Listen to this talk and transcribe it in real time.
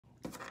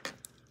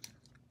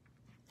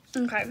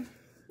Okay, I'm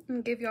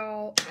gonna give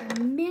y'all a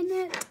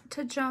minute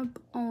to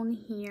jump on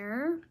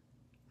here.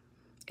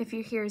 If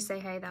you're here, say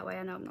hey, that way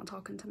I know I'm not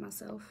talking to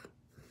myself.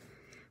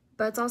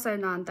 But it's also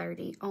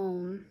 9:30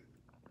 on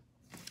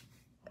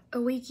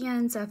a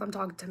weekend, so if I'm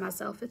talking to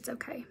myself, it's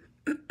okay.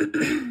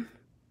 It's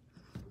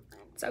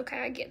okay,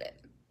 I get it.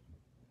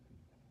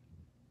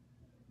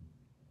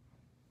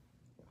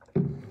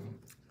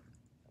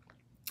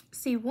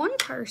 See one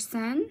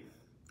person,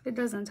 it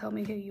doesn't tell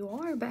me who you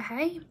are, but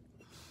hey.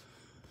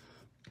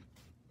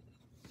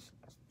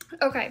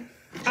 Okay,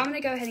 I'm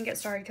gonna go ahead and get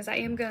started because I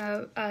am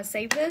gonna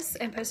save this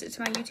and post it to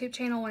my YouTube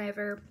channel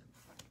whenever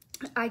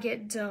I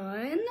get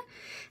done.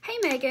 Hey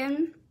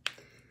Megan,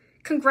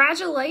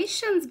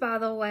 congratulations, by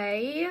the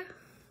way.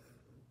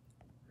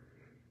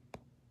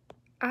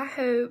 I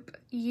hope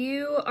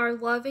you are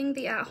loving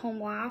the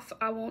at-home life.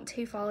 I want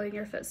to follow in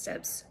your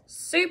footsteps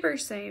super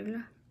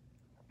soon,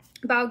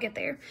 but I'll get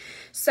there.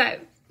 So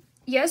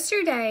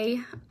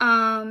yesterday,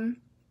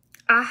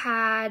 I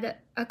had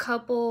a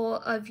couple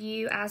of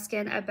you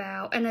asking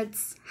about, and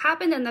it's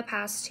happened in the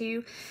past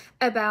too,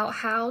 about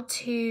how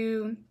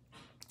to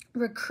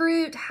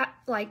recruit,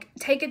 like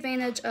take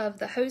advantage of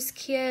the host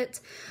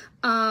kit,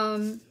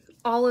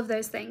 all of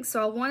those things.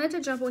 So I wanted to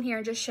jump on here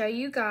and just show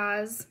you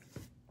guys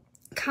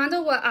kind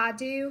of what I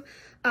do.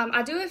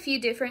 I do a few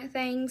different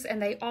things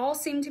and they all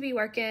seem to be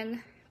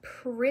working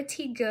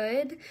pretty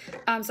good.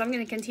 So I'm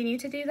going to continue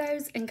to do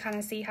those and kind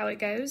of see how it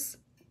goes.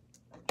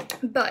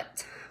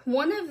 But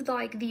one of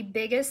like the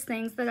biggest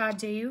things that I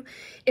do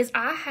is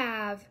I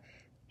have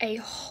a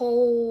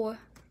whole,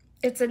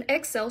 it's an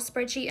Excel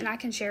spreadsheet, and I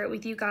can share it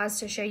with you guys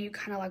to show you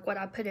kind of like what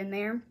I put in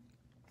there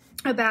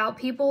about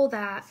people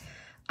that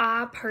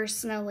I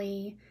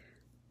personally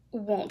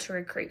want to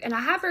recruit. And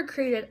I have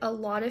recruited a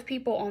lot of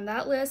people on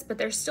that list, but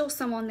there's still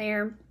some on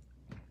there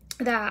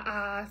that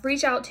I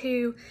reach out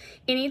to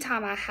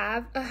anytime I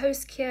have a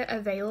host kit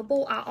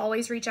available. I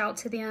always reach out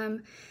to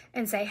them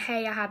and say,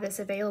 hey, I have this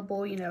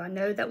available. You know, I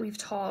know that we've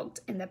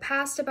talked in the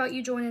past about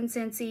you joining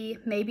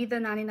Scentsy. Maybe the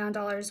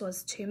 $99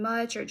 was too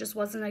much or just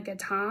wasn't a good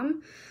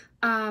time.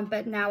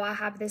 But now I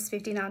have this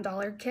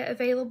 $59 kit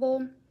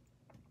available.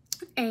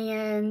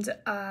 And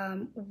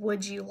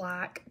would you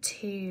like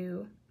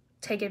to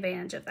take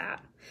advantage of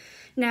that?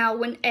 Now,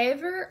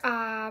 whenever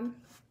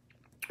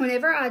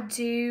I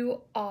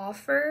do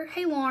offer,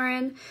 hey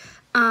Lauren,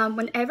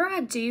 whenever I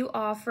do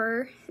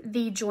offer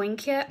the Join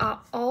kit, I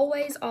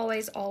always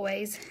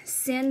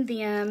send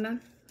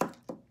them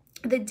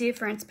the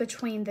difference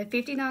between the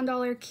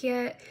 $59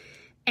 kit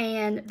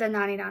and the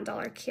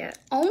 $99 kit,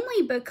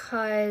 only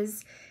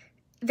because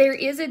there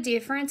is a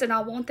difference and I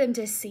want them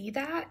to see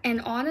that.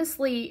 And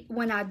honestly,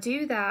 when I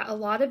do that, a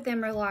lot of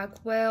them are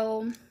like,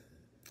 well,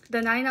 the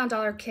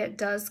 $99 kit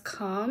does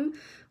come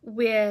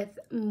with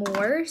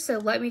more, so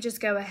let me just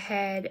go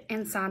ahead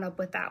and sign up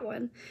with that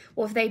one.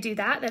 Well, if they do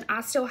that, then I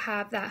still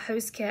have that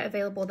host kit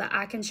available that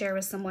I can share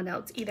with someone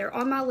else, either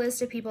on my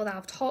list of people that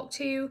I've talked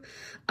to,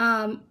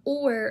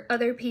 or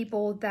other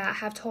people that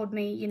have told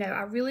me, you know,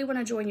 I really want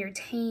to join your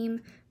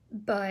team,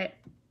 but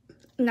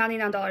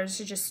 $99 is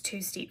just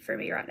too steep for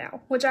me right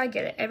now, which I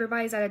get it.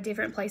 Everybody's at a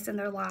different place in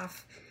their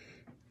life.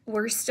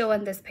 We're still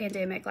in this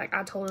pandemic. Like,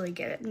 I totally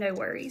get it. No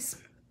worries.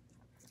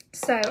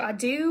 So I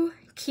do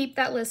keep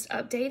that list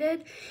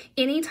updated.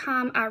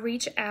 Anytime I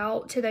reach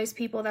out to those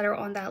people that are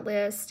on that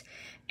list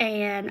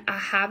and I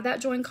have that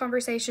join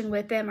conversation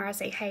with them, or I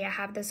say, hey, I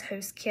have this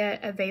host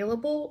kit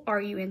available. Are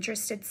you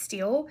interested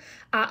still?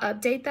 I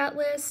update that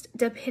list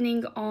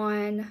depending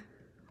on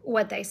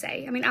what they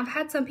say. I mean, I've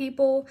had some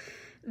people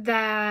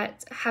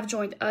that have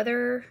joined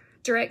other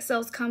direct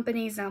sales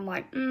companies and I'm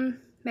like,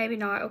 maybe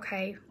not.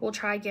 Okay, we'll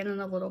try again in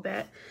a little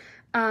bit.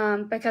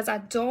 Because I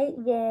don't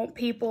want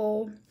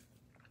people,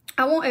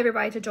 I want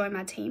everybody to join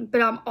my team,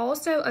 but I'm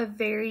also a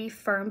very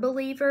firm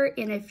believer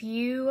in if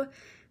you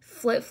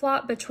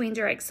flip-flop between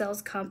direct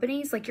sales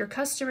companies, like your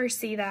customers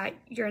see that,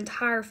 your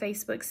entire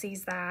Facebook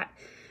sees that.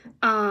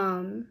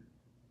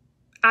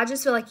 I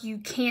just feel like you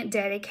can't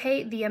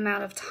dedicate the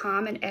amount of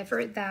time and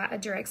effort that a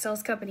direct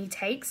sales company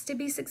takes to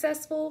be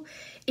successful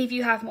if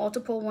you have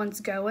multiple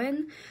ones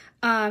going.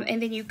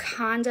 And then you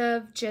kind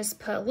of just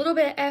put a little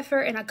bit of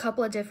effort in a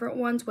couple of different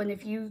ones, when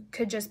if you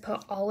could just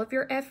put all of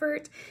your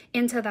effort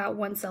into that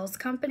one sales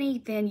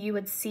company, then you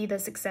would see the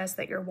success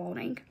that you're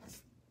wanting.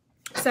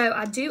 So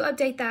I do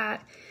update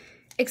that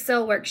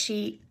Excel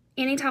worksheet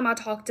anytime I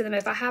talk to them.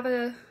 If I have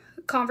a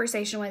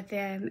conversation with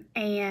them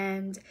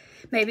and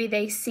maybe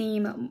they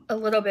seem a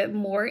little bit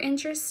more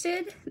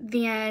interested,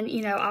 then,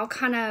 you know, I'll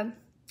kind of,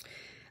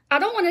 I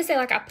don't want to say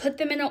like I put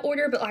them in an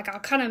order, but like I'll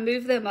kind of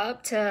move them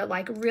up to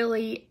like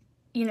really,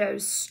 you know,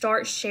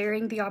 start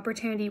sharing the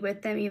opportunity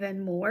with them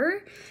even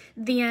more.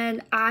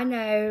 Then I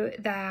know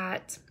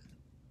that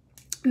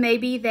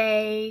maybe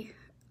they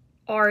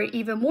are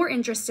even more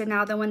interested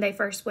now than when they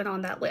first went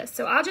on that list.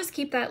 So I'll just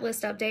keep that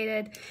list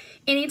updated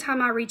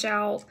anytime I reach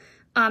out.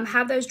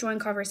 Have those join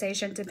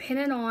conversations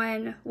depending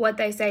on what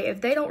they say.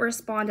 If they don't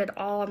respond at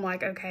all, I'm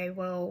like, okay,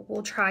 well,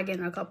 we'll try again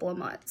in a couple of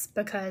months,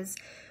 because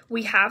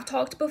we have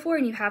talked before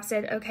and you have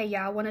said, okay,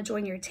 yeah, I want to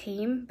join your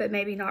team, but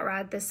maybe not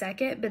right this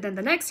second. But then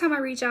the next time I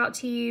reach out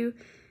to you,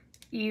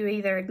 you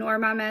either ignore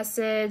my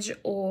message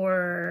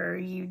or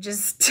you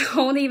just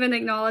don't even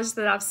acknowledge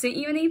that I've sent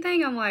you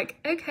anything. I'm like,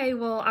 okay,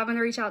 well, I'm going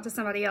to reach out to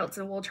somebody else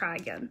and we'll try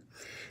again.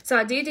 So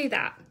I do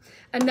that.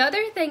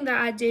 Another thing that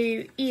I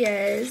do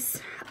is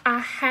I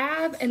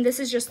have, and this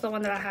is just the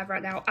one that I have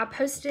right now, I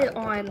posted it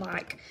on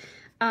like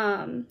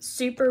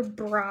super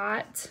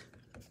bright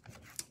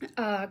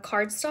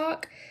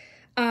cardstock.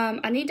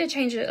 I need to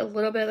change it a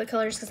little bit of the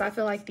colors because I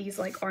feel like these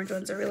like orange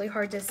ones are really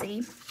hard to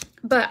see.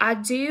 But I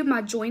do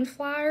my Join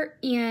flyer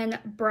in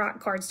bright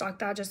cardstock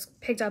that I just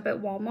picked up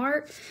at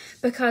Walmart,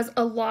 because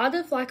a lot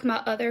of like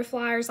my other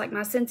flyers, like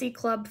my Scentsy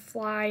Club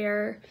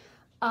flyer,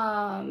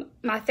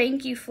 my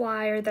thank you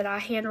flyer that I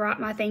handwrite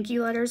my thank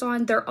you letters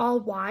on, they're all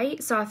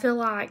white. So I feel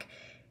like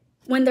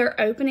when they're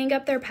opening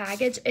up their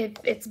package, if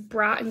it's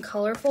bright and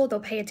colorful, they'll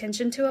pay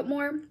attention to it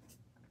more.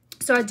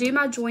 So I do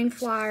my Join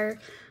flyer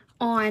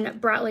on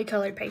brightly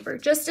colored paper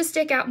just to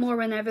stick out more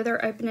whenever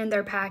they're opening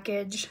their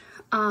package.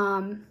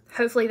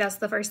 Hopefully that's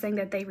the first thing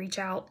that they reach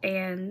out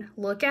and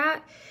look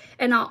at.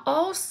 And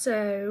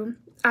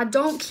I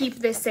don't keep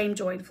this same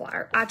Join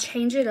flyer. I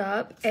change it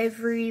up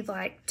every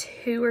like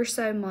 2 or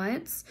so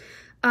months.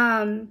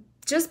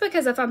 Just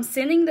because if I'm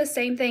sending the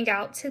same thing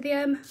out to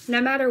them,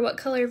 no matter what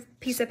color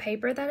piece of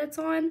paper that it's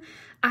on,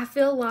 I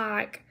feel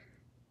like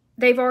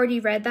they've already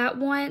read that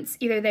once.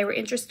 Either they were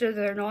interested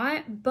or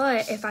not.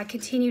 But if I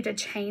continue to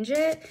change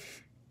it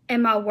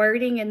and my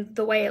wording and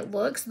the way it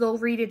looks, they'll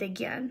read it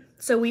again.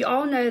 So we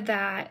all know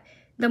that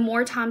the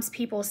more times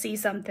people see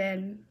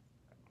something,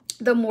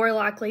 the more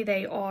likely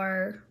they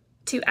are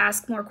to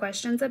ask more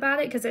questions about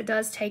it, because it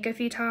does take a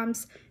few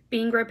times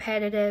being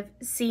repetitive,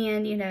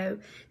 seeing, you know,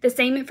 the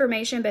same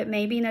information but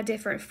maybe in a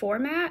different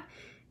format.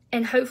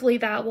 And hopefully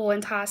that will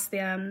entice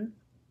them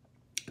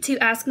to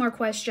ask more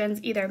questions,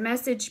 either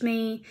message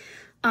me.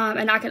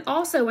 And I can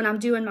also, when I'm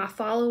doing my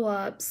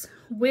follow-ups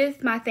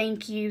with my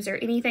thank yous or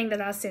anything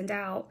that I send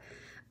out,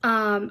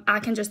 I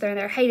can just throw in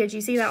there, hey, did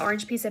you see that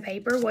orange piece of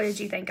paper? What did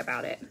you think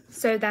about it?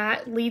 So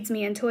that leads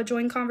me into a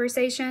Join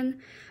conversation.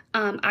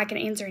 I can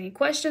answer any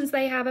questions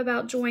they have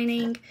about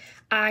joining.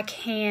 I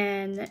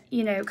can,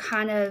 you know,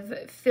 kind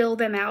of fill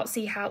them out,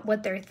 see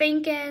what they're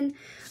thinking,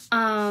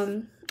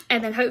 and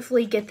then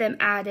hopefully get them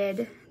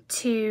added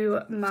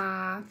to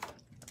my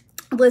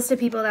list of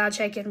people that I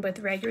check in with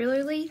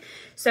regularly.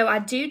 So I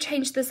do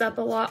change this up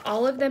a lot.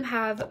 All of them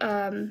have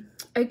a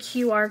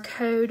QR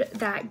code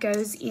that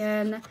goes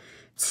in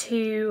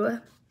to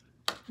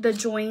the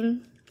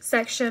Join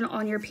section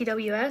on your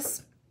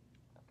PWS.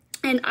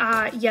 And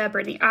yeah,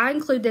 Brittany, I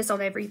include this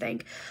on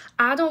everything.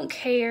 I don't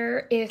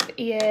care if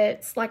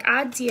it's, like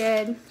I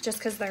did, just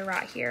because they're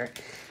right here,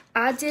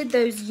 I did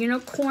those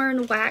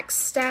unicorn wax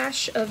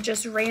stash of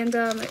just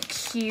random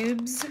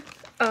cubes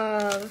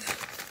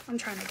of, I'm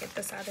trying to get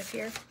this out of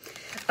here,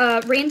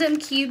 random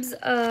cubes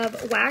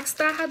of wax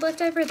that I had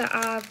left over that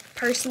I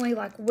personally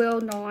like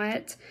will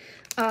not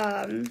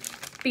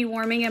be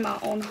warming in my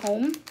own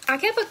home. I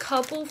kept a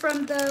couple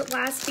from the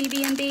last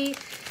BB&B,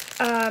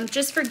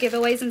 just for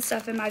giveaways and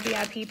stuff in my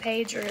VIP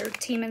page or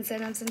team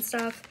incentives and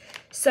stuff.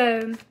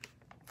 So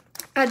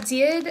I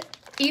did,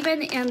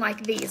 even in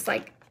like these,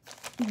 like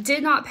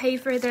did not pay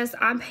for this.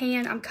 I'm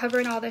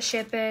covering all the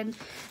shipping.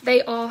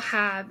 They all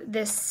have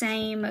this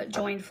same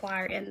Join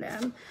flyer in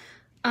them.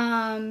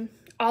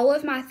 All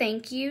of my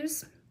thank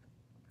yous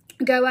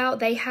go out.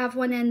 They have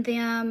one in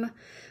them.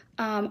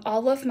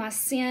 All of my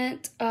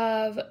scent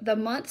of the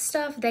month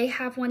stuff, they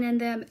have one in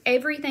them.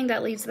 Everything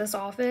that leaves this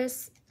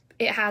office,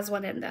 it has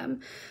one in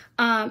them.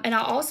 And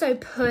I also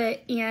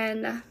put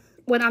in,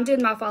 when I'm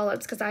doing my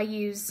follow-ups, because I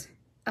use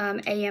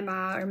AMI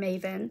or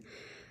Maven,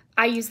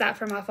 I use that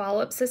for my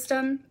follow-up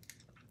system.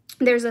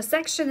 There's a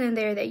section in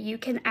there that you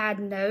can add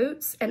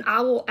notes, and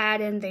I will add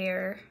in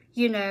there,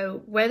 you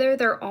know, whether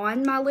they're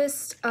on my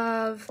list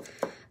of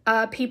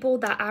people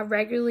that I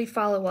regularly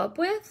follow up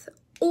with,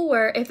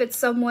 or if it's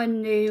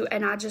someone new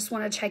and I just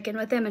want to check in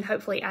with them and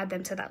hopefully add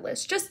them to that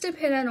list, just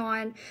depending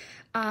on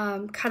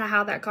kind of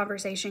how that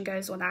conversation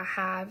goes when I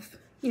have,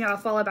 you know, I'll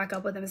follow back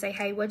up with them and say,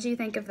 hey, what do you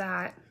think of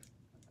that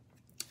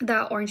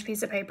orange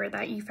piece of paper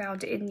that you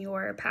found in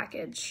your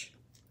package?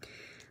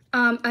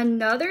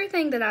 Another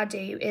thing that I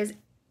do is,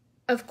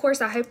 of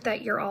course, I hope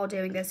that you're all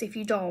doing this. If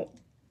you don't,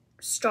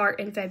 start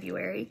in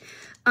February.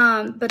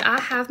 But I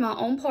have my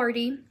own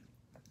party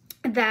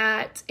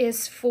that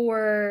is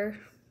for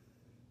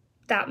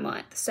that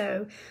month.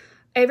 So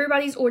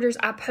everybody's orders,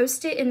 I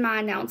post it in my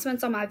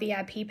announcements on my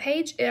VIP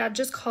page. I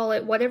just call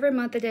it whatever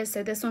month it is.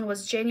 So this one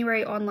was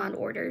January online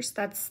orders.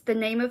 That's the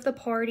name of the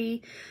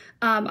party.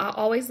 I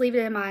always leave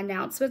it in my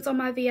announcements on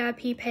my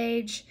VIP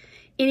page.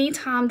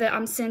 Anytime that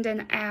I'm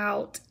sending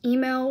out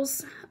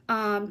emails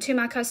to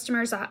my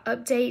customers, I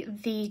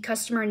update the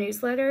customer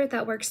newsletter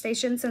that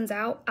Workstation sends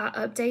out. I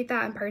update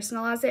that and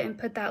personalize it and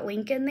put that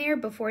link in there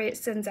before it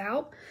sends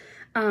out.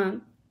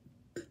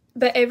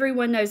 But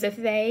everyone knows if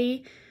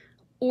they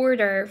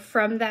order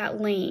from that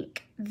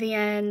link,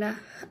 then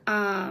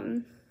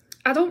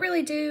I don't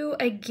really do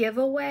a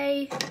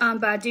giveaway,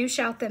 but I do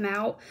shout them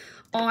out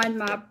on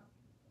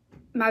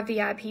my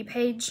VIP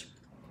page.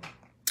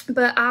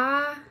 But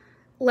I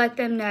let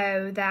them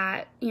know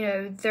that, you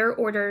know, their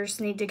orders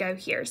need to go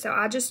here. So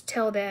I just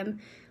tell them,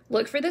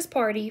 look for this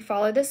party,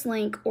 follow this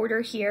link, order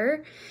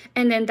here,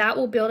 and then that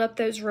will build up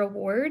those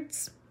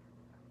rewards.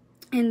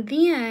 And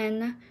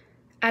then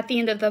at the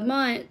end of the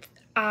month,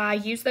 I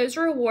use those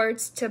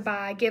rewards to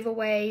buy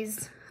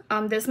giveaways.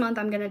 This month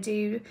I'm going to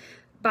do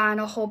buying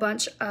a whole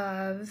bunch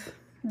of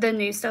the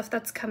new stuff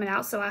that's coming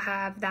out, so I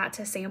have that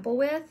to sample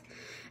with.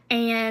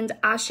 And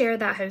I share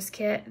that host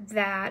kit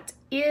that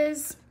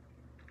is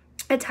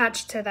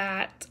attached to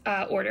that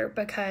order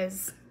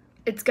because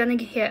it's going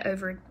to hit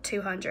over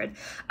 200.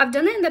 I've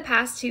done it in the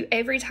past too.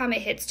 Every time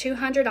it hits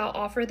 200, I'll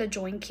offer the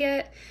Join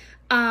kit.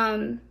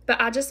 But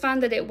I just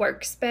find that it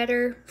works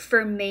better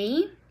for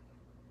me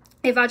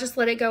if I just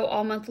let it go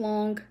all month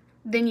long,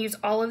 then use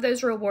all of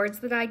those rewards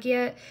that I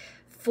get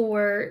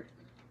for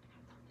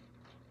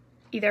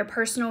either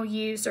personal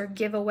use or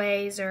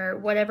giveaways or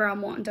whatever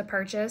I'm wanting to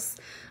purchase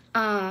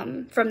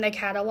from the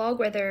catalog,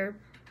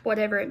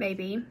 whatever it may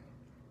be.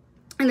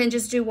 And then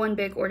just do one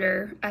big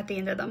order at the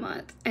end of the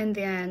month. And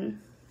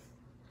then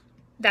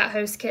that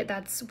host kit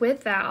that's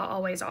with that, I'll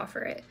always offer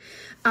it.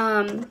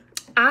 I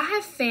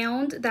have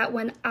found that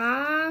when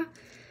I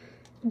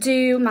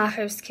do my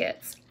host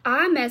kits,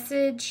 I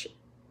message,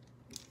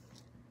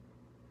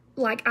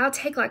 like, I'll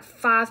take like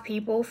 5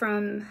 people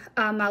from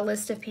my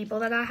list of people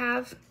that I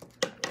have,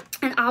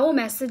 and I will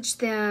message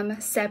them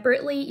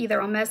separately,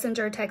 either on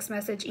Messenger, text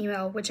message,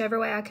 email, whichever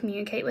way I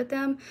communicate with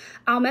them.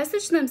 I'll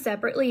message them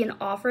separately and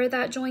offer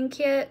that Join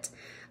kit.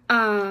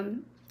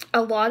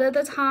 A lot of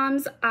the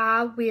times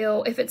I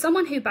will, if it's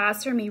someone who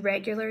buys from me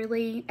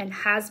regularly and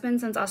has been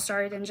since I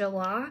started in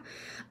July,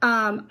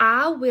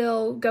 I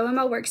will go in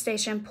my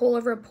workstation, pull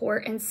a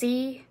report, and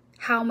see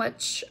how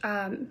much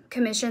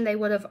commission they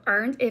would have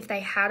earned if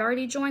they had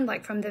already joined,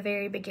 like from the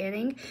very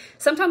beginning.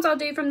 Sometimes I'll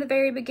do from the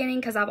very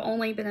beginning because I've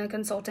only been a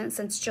consultant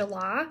since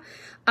July.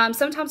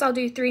 Sometimes I'll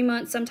do 3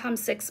 months,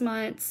 sometimes 6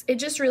 months. It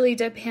just really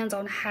depends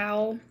on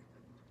how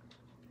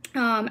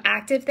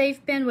active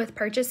they've been with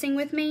purchasing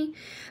with me.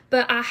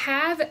 But I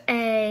have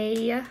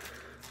a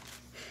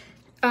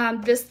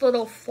this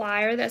little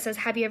flyer that says,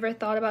 have you ever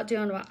thought about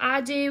doing what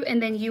I do?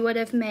 And then you would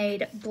have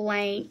made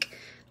blank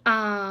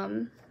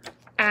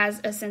as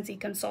a Scentsy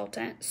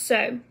consultant.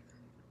 So,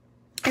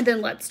 and then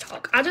let's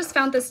talk. I just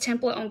found this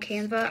template on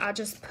Canva. I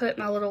just put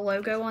my little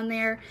logo on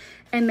there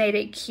and made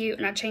it cute,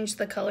 and I changed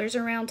the colors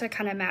around to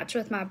kind of match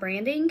with my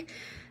branding.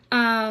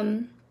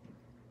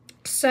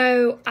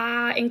 So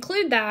I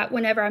include that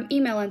whenever I'm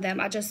emailing them.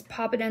 I just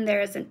pop it in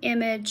there as an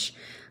image,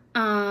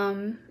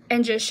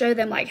 and just show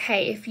them like,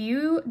 hey, if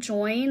you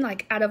join,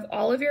 like, out of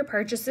all of your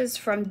purchases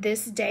from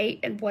this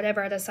date and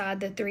whatever I decide,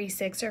 the 3,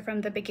 6 are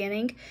from the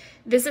beginning,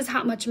 this is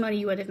how much money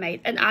you would have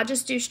made. And I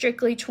just do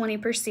strictly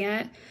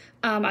 20%.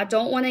 I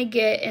don't want to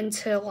get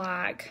into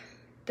like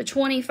the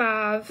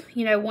 25,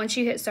 you know, once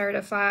you hit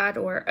certified,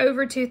 or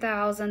over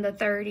 2,000 to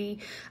 30.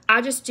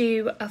 I just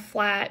do a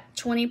flat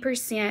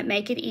 20%,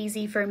 make it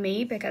easy for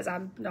me because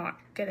I'm not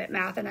good at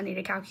math and I need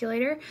a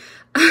calculator.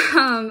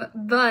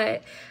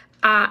 But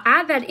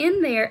add that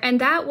in there,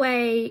 and that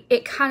way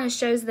it kind of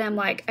shows them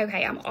like,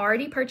 okay, I'm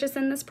already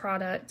purchasing this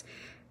product.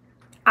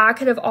 I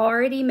could have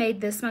already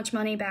made this much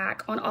money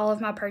back on all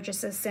of my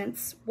purchases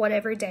since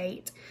whatever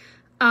date.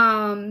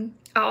 I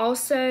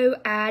also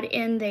add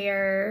in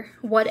there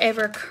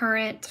whatever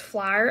current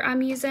flyer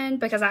I'm using,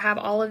 because I have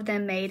all of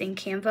them made in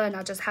Canva and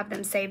I just have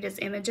them saved as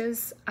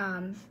images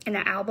in an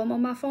album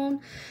on my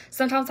phone.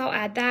 Sometimes I'll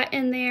add that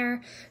in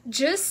there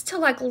just to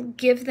like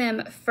give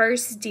them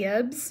first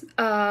dibs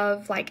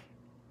of like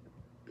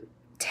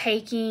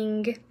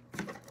taking,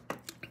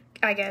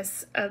 I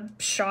guess, a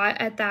shot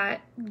at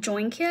that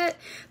Join kit.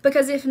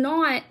 Because if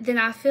not, then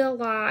I feel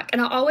like,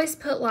 and I always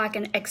put like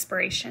an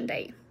expiration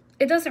date.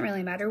 It doesn't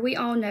really matter. We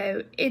all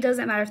know it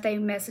doesn't matter if they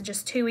message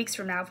us 2 weeks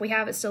from now. If we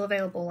have it still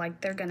available, like,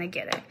 they're going to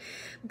get it.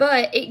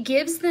 But it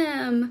gives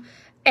them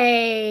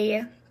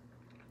it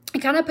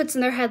kind of puts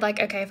in their head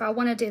like, okay, if I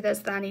want to do this,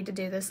 then I need to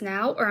do this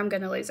now or I'm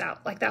going to lose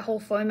out. Like that whole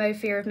FOMO,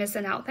 fear of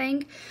missing out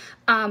thing.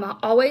 I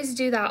always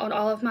do that on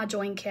all of my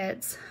Join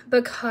kits,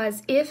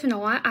 because if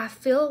not, I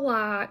feel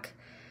like,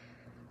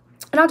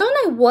 and I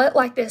don't know what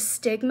like this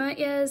stigma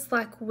is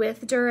like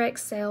with direct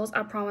sales.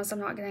 I promise I'm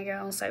not going to go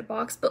on a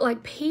soapbox, but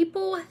like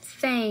people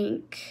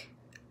think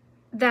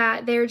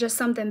that they're just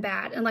something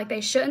bad and like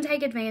they shouldn't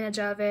take advantage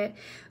of it,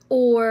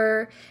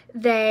 or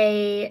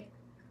they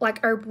like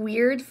are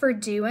weird for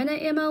doing an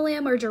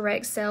MLM or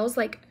direct sales.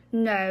 Like,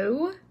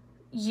 no,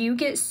 you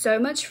get so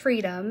much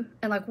freedom,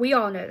 and like we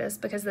all know this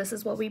because this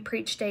is what we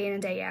preach day in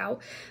and day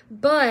out.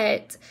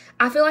 But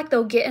I feel like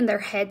they'll get in their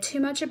head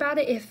too much about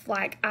it if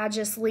like I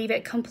just leave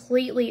it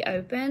completely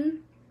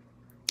open.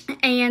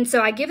 And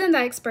so I give them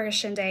that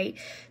expiration date.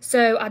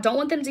 So I don't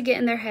want them to get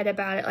in their head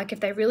about it. Like if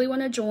they really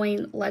want to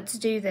join, let's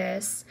do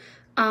this.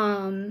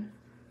 Don't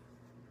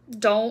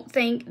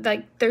think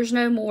like there's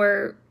no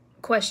more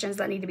questions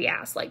that need to be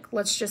asked. Like,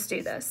 let's just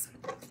do this.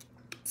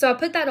 So I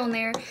put that on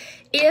there.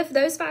 If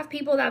those 5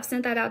 people that I've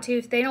sent that out to,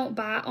 if they don't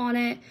buy on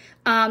it,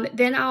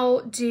 then I'll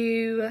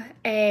do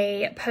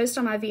a post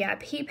on my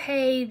VIP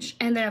page.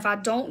 And then if I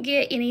don't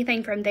get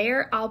anything from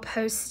there, I'll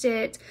post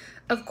it,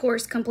 of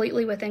course,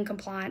 completely within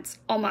compliance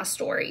on my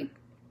story.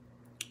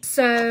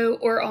 So,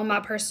 or on my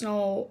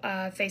personal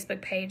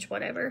Facebook page,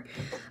 whatever.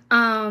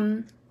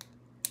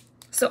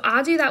 So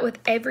I do that with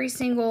every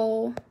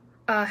single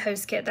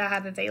host kit that I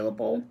have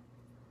available.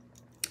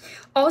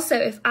 Also,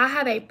 if I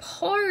have a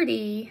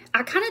party,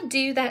 I kind of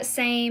do that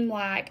same,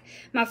 like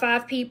my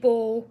 5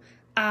 people,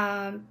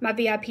 my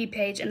VIP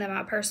page, and then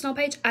my personal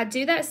page. I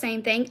do that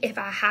same thing if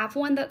I have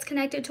one that's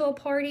connected to a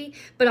party,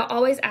 but I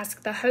always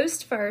ask the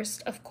host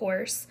first, of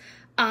course,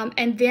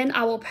 and then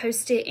I will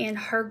post it in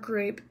her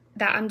group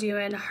that I'm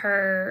doing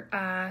her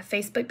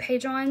Facebook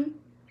page on.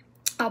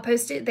 I'll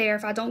post it there.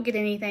 If I don't get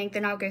anything,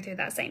 then I'll go through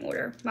that same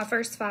order. My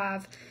first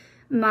 5,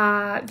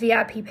 my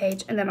VIP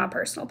page, and then my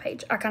personal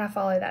page. I kind of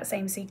follow that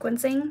same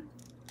sequencing.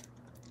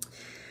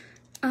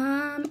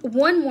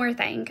 One more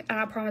thing, and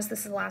I promise this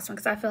is the last one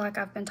because I feel like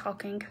I've been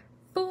talking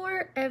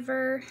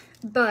forever,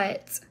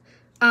 but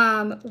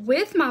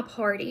with my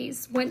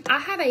parties, when I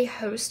have a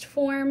host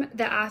form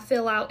that I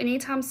fill out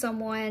anytime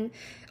someone,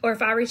 or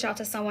if I reach out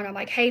to someone, I'm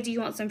like, hey, do you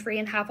want some free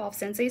and half off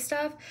Scentsy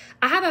stuff?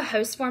 I have a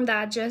host form that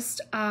I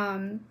just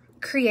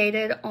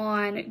created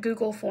on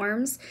Google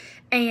Forms,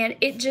 and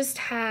it just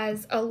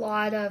has a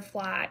lot of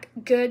like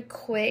good,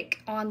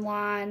 quick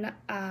online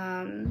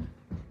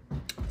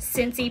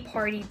Scentsy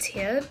party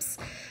tips.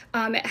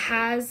 It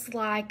has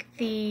like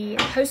the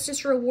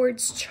hostess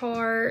rewards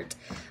chart.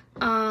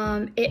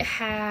 It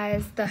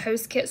has the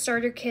host kit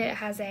starter kit. It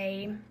has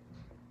a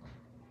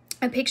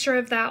picture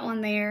of that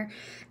on there,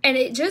 and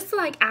it just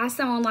like asks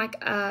them on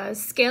like a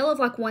scale of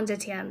like 1 to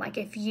 10, like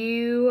if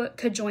you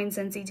could join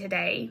Scentsy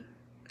today,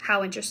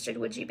 how interested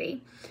would you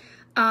be?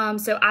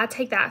 So I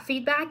take that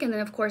feedback, and then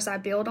of course I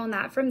build on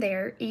that from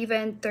there,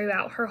 even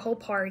throughout her whole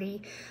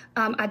party.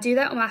 I do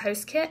that on my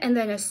host kit, and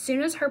then as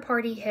soon as her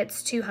party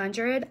hits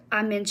 200,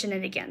 I mention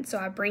it again. So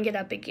I bring it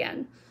up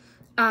again.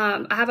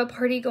 I have a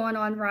party going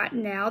on right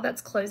now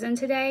that's closing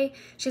today.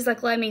 She's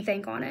like, let me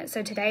think on it.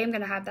 So today I'm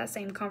going to have that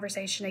same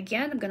conversation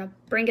again. I'm going to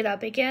bring it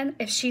up again.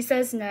 If she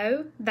says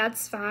no,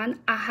 that's fine.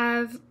 I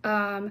have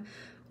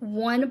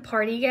one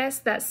party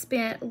guest that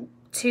spent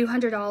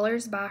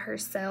 $200 by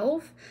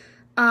herself,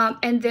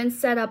 and then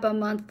set up a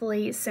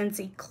monthly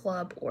Scentsy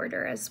club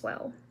order as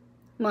well.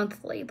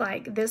 Monthly.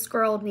 Like, this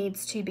girl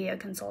needs to be a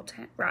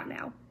consultant right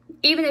now,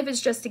 even if it's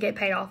just to get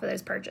paid off of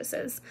those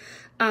purchases.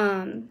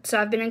 So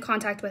I've been in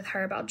contact with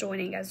her about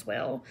joining as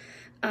well.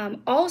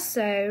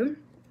 Also,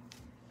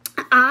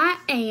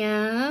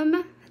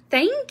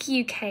 thank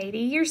you, Katie.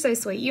 You're so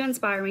sweet. You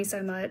inspire me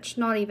so much.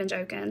 Not even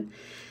joking.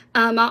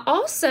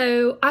 I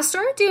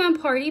started doing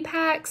party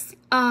packs,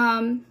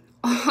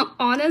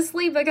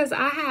 honestly, because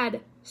I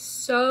had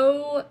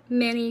so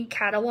many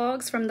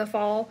catalogs from the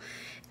fall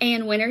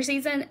and winter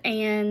season,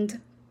 and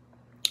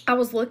I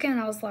was looking and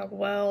I was like,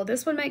 well,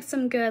 this would make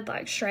some good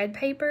like shred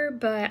paper,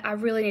 but I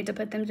really need to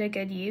put them to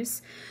good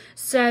use.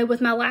 So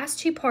with my last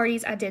 2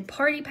 parties, I did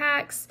party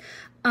packs.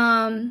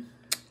 I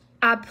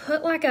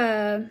put like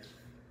hang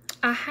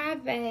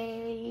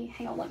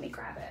on, let me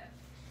grab it.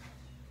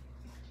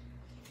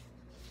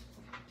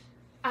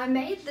 I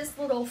made this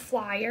little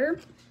flyer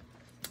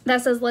that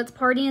says, let's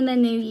party in the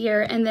new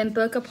year, and then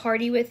book a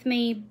party with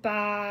me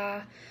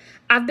by,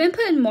 I've been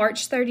putting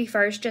March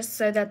 31st just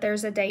so that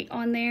there's a date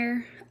on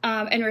there,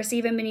 and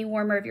receive a mini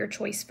warmer of your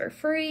choice for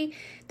free.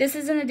 This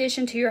is in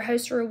addition to your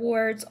host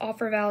rewards,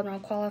 offer valid on a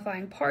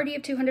qualifying party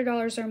of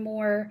 $200 or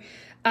more,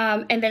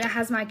 and then it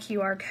has my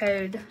QR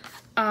code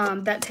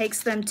that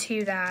takes them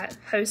to that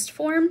host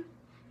form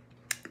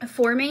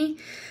for me.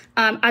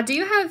 I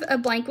do have a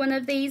blank one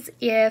of these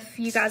if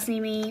you guys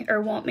need me or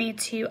want me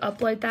to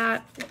upload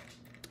that.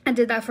 I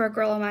did that for a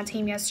girl on my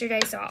team yesterday,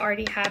 so I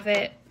already have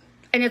it.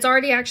 And it's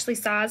already actually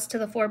sized to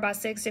the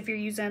 4x6 if you're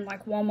using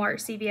like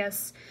Walmart,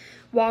 CVS,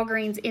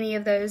 Walgreens, any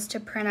of those to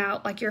print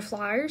out like your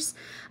flyers.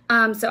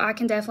 So I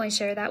can definitely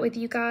share that with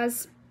you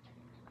guys.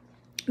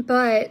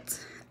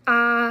 But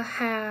I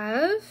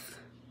have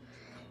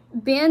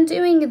been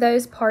doing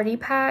those party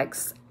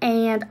packs,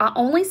 and I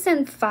only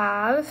send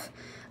 5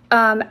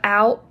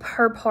 out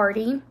per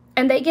party.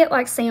 And they get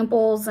like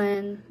samples,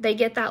 and they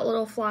get that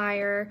little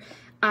flyer,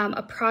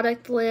 a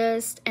product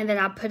list, and then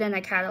I put in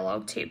a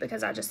catalog too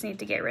because I just need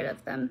to get rid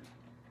of them.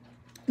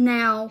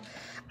 Now,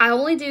 I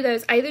only do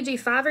those, I either do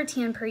 5 or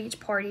 10 per each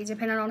party,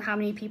 depending on how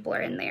many people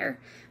are in there.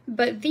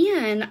 But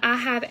then I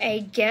have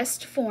a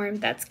guest form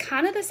that's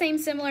kind of the same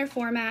similar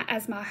format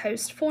as my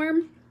host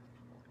form.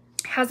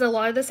 Has a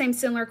lot of the same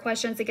similar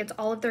questions. It gets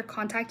all of their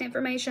contact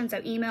information, so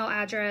email,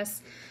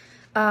 address,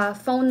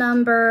 phone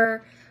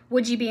number.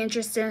 Would you be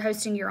interested in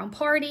hosting your own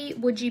party?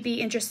 Would you be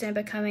interested in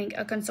becoming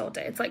a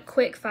consultant? It's like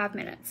quick 5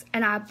 minutes.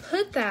 And I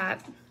put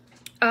that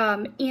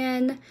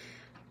in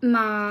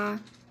my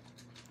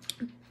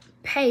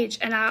page,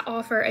 and I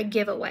offer a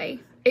giveaway.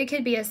 It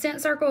could be a scent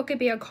circle. It could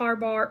be a car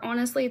bar.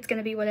 Honestly, it's going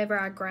to be whatever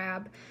I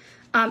grab.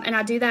 And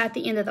I do that at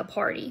the end of the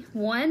party.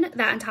 One,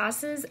 that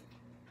entices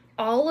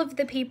all of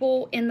the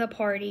people in the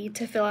party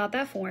to fill out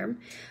that form.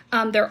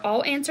 They're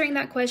all answering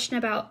that question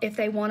about if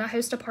they want to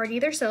host a party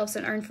themselves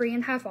and earn free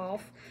and half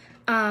off.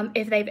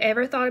 If they've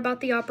ever thought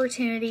about the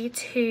opportunity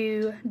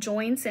to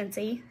join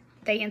Scentsy,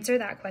 they answer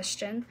that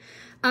question.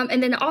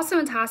 And then it also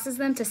entices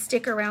them to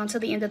stick around till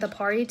the end of the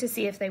party to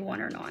see if they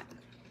want or not.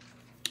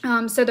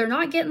 So they're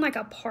not getting like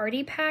a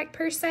party pack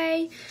per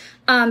se,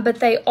 but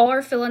they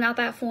are filling out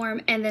that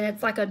form, and then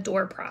it's like a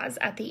door prize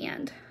at the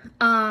end.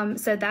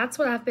 So that's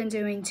what I've been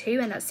doing too,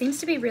 and that seems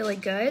to be really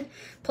good.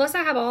 Plus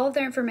I have all of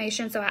their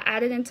information, so I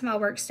added into my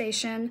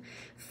workstation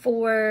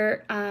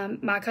for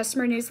my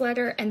customer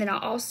newsletter, and then I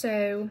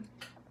also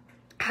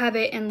have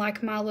it in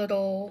like my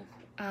little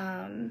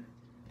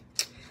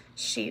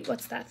sheet.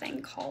 What's that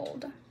thing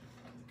called?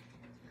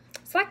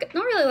 It's like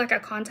not really like a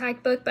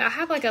contact book, but I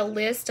have like a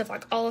list of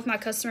like all of my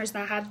customers,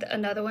 and I have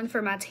another one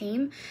for my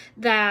team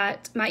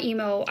that my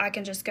email, I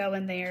can just go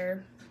in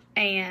there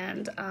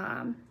and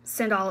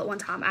send all at one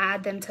time. I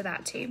add them to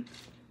that too.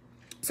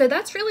 So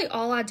that's really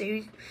all I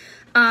do.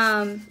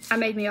 I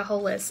made me a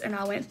whole list and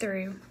I went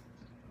through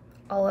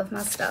all of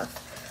my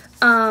stuff.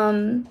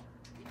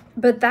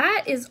 But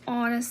that is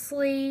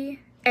honestly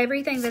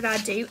everything that I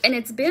do, and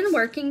it's been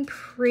working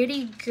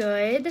pretty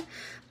good.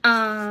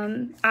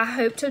 I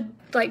hope to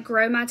like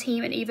grow my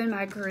team and even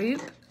my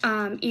group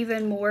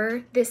even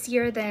more this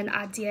year than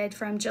I did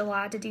from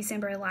July to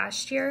December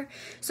last year.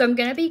 So I'm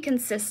going to be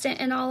consistent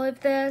in all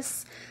of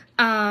this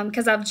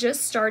because I've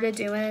just started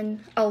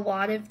doing a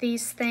lot of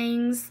these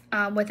things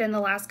within the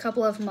last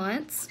couple of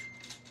months.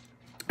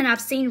 And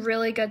I've seen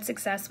really good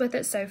success with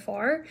it so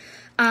far.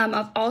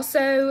 I've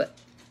also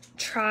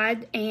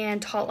tried and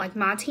taught like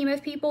my team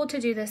of people to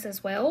do this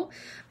as well.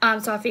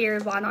 So I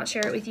figured why not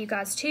share it with you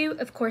guys too.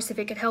 Of course, if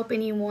it could help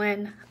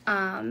anyone,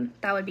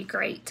 that would be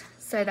great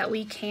so that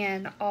we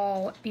can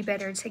all be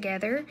better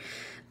together.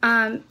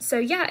 So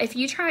yeah, if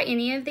you try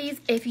any of these,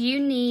 if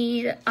you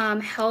need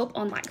help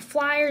on like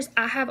flyers,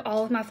 I have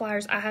all of my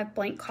flyers. I have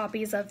blank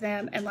copies of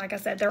them. And like I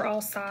said, they're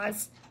all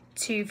size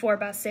 2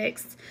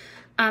 4x6.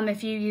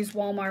 If you use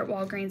Walmart,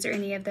 Walgreens, or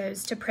any of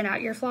those to print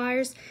out your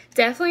flyers,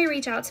 definitely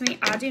reach out to me.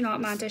 I do not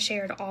mind to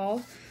share it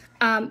all.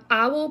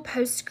 I will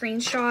post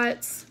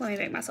screenshots. Let me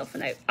make myself a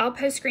note. I'll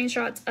post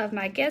screenshots of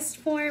my guest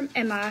form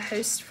and my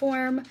host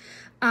form.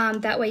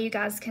 That way you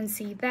guys can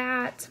see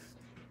that.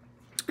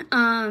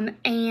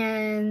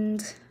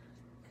 And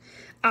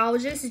I'll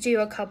just do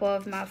a couple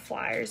of my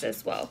flyers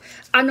as well.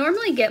 I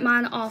normally get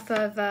mine off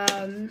of...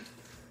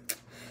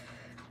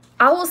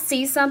 I will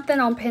see something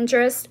on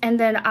Pinterest and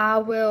then I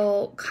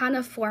will kind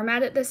of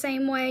format it the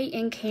same way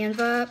in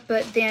Canva,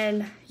 but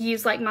then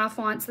use like my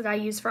fonts that I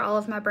use for all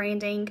of my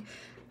branding,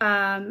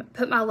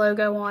 put my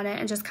logo on it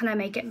and just kind of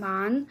make it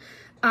mine.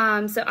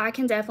 So I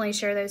can definitely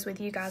share those with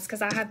you guys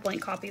because I have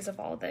blank copies of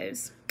all of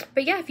those.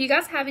 But yeah, if you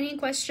guys have any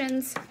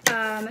questions,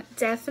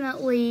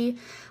 definitely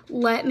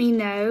let me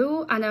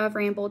know. I know I've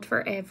rambled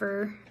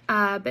forever,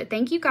 but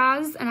thank you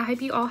guys, and I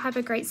hope you all have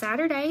a great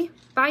Saturday.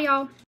 Bye, y'all.